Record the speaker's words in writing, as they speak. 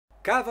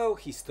Kawał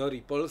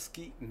historii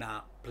Polski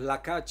na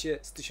plakacie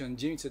z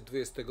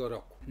 1920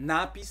 roku.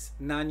 Napis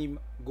na nim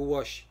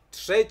głosi: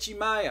 Trzeci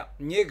Maja,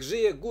 niech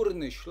żyje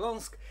Górny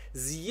Śląsk,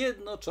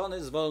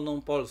 zjednoczony z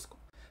wolną Polską.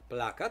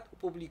 Plakat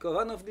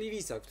opublikowano w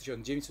Gliwicach w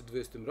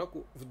 1920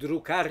 roku w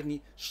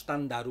drukarni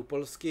Sztandaru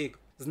Polskiego.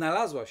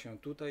 Znalazła się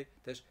tutaj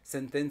też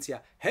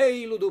sentencja: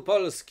 hej ludu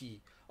Polski,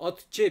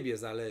 od Ciebie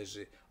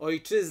zależy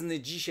ojczyzny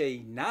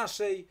dzisiaj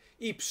naszej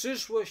i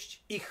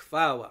przyszłość i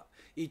chwała.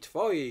 I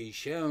Twojej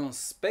się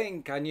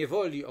spęka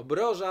niewoli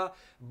obroża,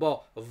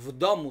 bo w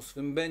domu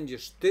swym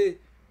będziesz Ty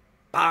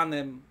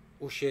panem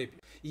u siebie.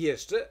 I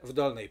jeszcze w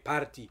dolnej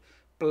partii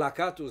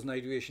plakatu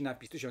znajduje się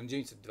napis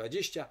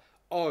 1920: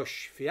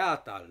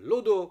 oświata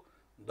ludu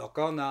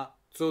dokona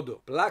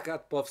cudu.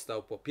 Plakat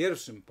powstał po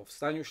pierwszym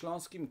powstaniu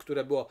śląskim,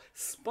 które było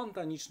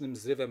spontanicznym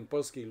zrywem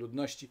polskiej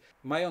ludności,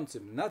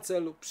 mającym na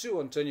celu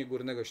przyłączenie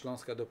Górnego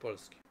Śląska do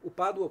Polski.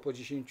 Upadło po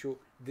 10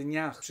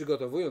 dniach,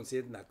 przygotowując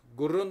jednak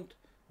grunt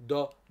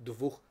do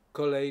 2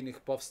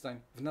 kolejnych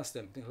powstań w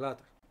następnych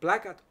latach.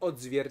 Plakat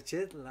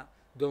odzwierciedla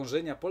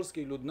dążenia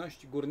polskiej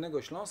ludności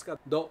Górnego Śląska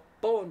do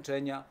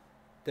połączenia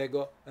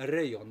tego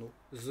rejonu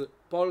z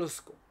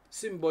Polską.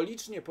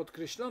 Symbolicznie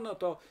podkreślono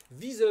to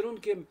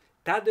wizerunkiem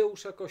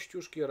Tadeusza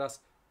Kościuszki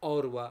oraz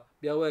Orła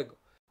Białego.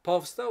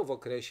 Powstał w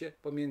okresie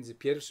pomiędzy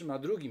pierwszym a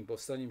drugim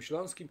powstaniem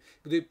śląskim,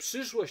 gdy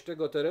przyszłość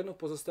tego terenu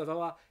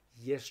pozostawała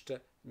jeszcze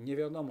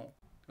niewiadomą.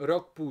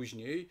 Rok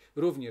później,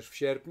 również w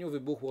sierpniu,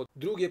 wybuchło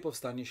drugie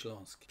powstanie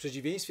śląskie. W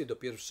przeciwieństwie do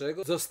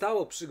pierwszego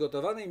zostało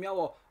przygotowane i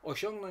miało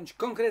osiągnąć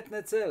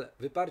konkretne cele: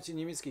 wyparcie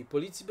niemieckiej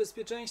policji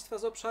bezpieczeństwa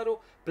z obszaru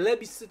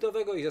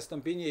plebiscytowego i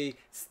zastąpienie jej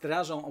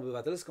strażą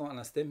obywatelską, a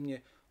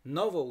następnie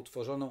nowo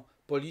utworzoną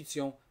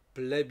policją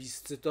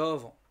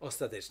plebiscytową.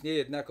 Ostatecznie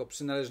jednak o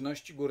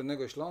przynależności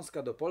Górnego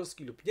Śląska do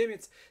Polski lub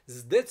Niemiec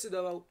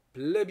zdecydował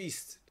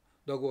plebiscyt.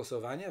 Do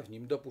głosowania w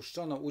nim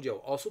dopuszczono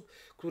udział osób,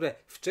 które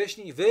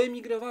wcześniej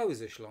wyemigrowały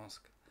ze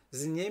Śląska.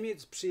 Z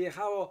Niemiec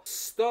przyjechało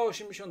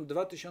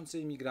 182 000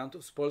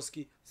 imigrantów, z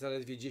Polski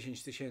zaledwie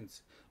 10 000.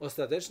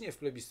 Ostatecznie w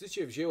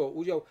plebiscycie wzięło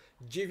udział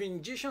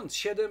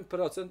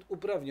 97%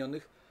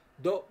 uprawnionych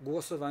do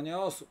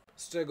głosowania osób,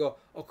 z czego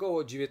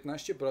około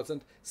 19%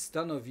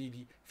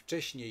 stanowili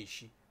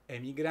wcześniejsi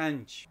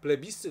emigranci.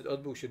 Plebiscyt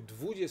odbył się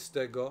 20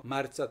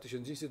 marca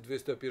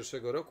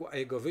 1921 roku, a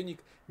jego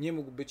wynik nie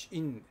mógł być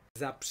inny.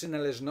 Za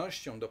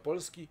przynależnością do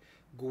Polski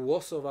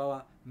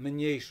głosowała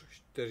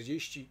mniejszość,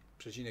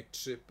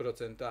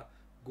 40,3%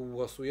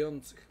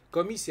 głosujących.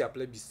 Komisja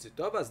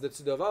plebiscytowa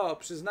zdecydowała o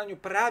przyznaniu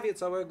prawie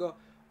całego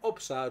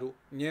obszaru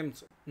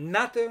Niemcom.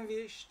 Na tę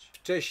wieść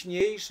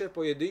wcześniejsze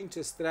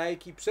pojedyncze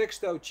strajki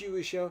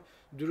przekształciły się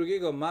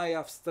 2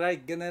 maja w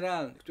strajk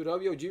generalny, który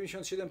objął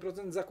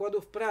 97%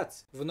 zakładów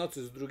pracy. W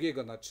nocy z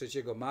 2 na 3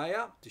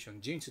 maja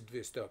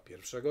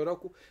 1921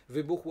 roku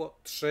wybuchło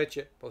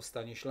trzecie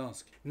powstanie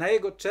śląskie. Na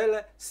jego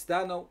czele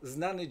stanął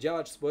znany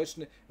działacz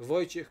społeczny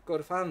Wojciech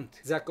Korfanty.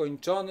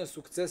 Zakończone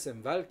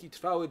sukcesem walki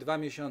trwały 2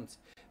 miesiące.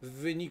 W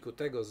wyniku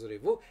tego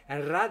zrywu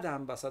Rada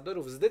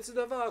Ambasadorów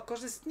zdecydowała o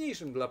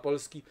korzystniejszym dla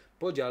Polski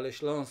podziale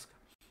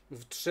Śląska.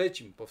 W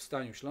trzecim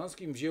powstaniu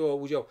śląskim wzięło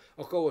udział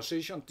około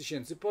 60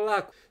 000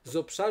 Polaków. Z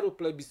obszaru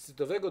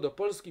plebiscytowego do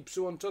Polski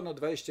przyłączono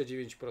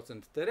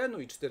 29%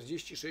 terenu i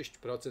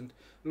 46%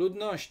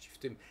 ludności, w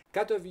tym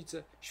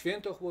Katowice,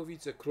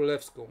 Świętochłowice,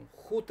 Królewską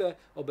Hutę,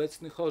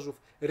 obecny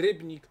Chorzów,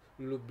 Rybnik,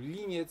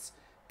 Lubliniec,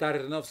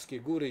 Tarnowskie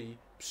Góry i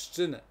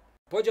Pszczynę.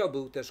 Podział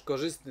był też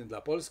korzystny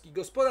dla Polski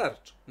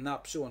gospodarczo. Na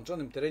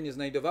przyłączonym terenie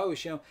znajdowały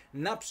się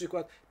na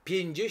przykład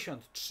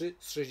 53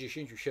 z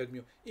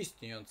 67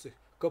 istniejących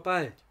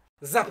kopalni.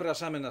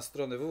 Zapraszamy na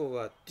stronę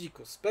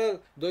www.atticus.pl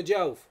do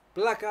działów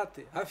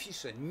plakaty,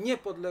 afisze,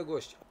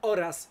 niepodległość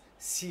oraz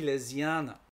Silezjana.